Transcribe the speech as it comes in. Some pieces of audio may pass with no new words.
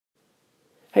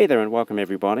Hey there and welcome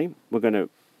everybody. We're going to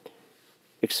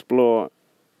explore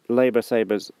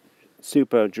LaserSaber's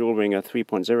Super Joule Ringer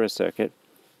 3.0 circuit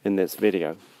in this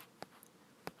video.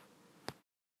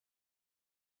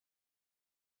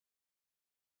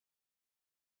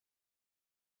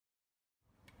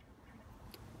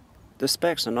 The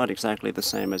specs are not exactly the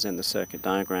same as in the circuit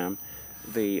diagram.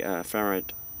 The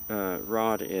ferrite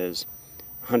rod is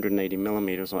 180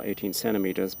 millimeters or 18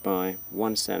 centimeters by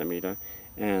 1 centimeter,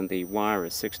 and the wire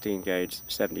is 16 gauge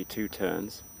 72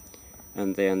 turns,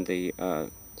 and then the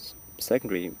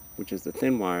secondary, which is the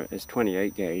thin wire, is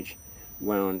 28 gauge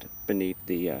wound beneath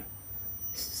the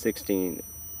 16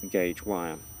 gauge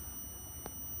wire.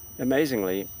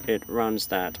 Amazingly, it runs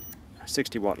that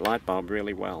 60 watt light bulb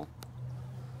really well.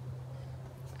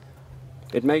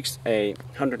 It makes a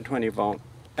 120 volt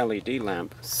LED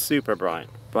lamp super bright,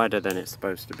 brighter than it's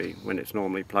supposed to be when it's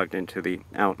normally plugged into the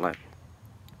outlet.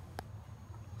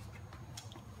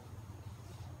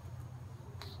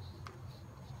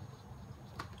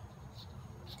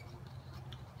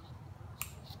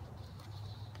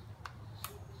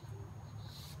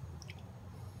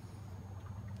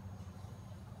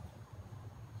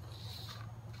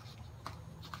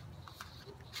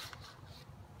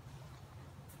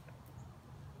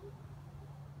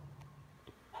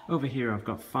 Over here I've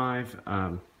got 5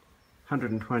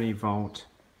 120 volt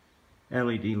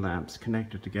LED lamps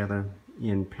connected together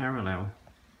in parallel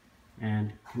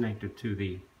and connected to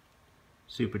the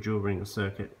Super Joule Ringer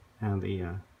circuit and the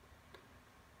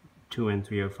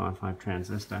 2N3055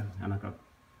 transistor, and I've got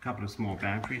a couple of small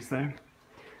batteries there.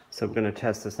 So we're going to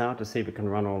test this out to see if we can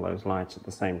run all those lights at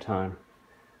the same time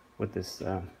with this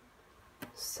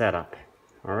setup.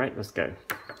 Alright, let's go.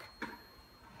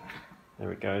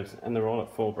 There it goes, and they're all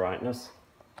at full brightness.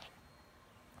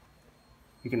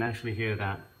 You can actually hear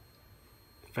that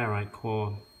ferrite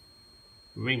core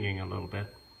ringing a little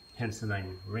bit, hence the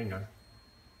name Ringer,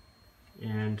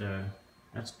 and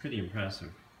that's pretty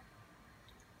impressive.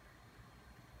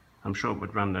 I'm sure it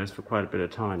would run those for quite a bit of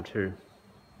time too.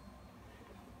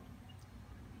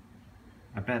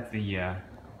 I bet the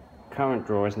current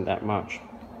draw isn't that much,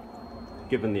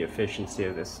 given the efficiency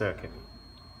of this circuit.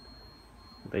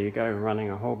 There you go, running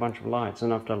a whole bunch of lights,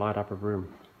 enough to light up a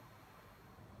room.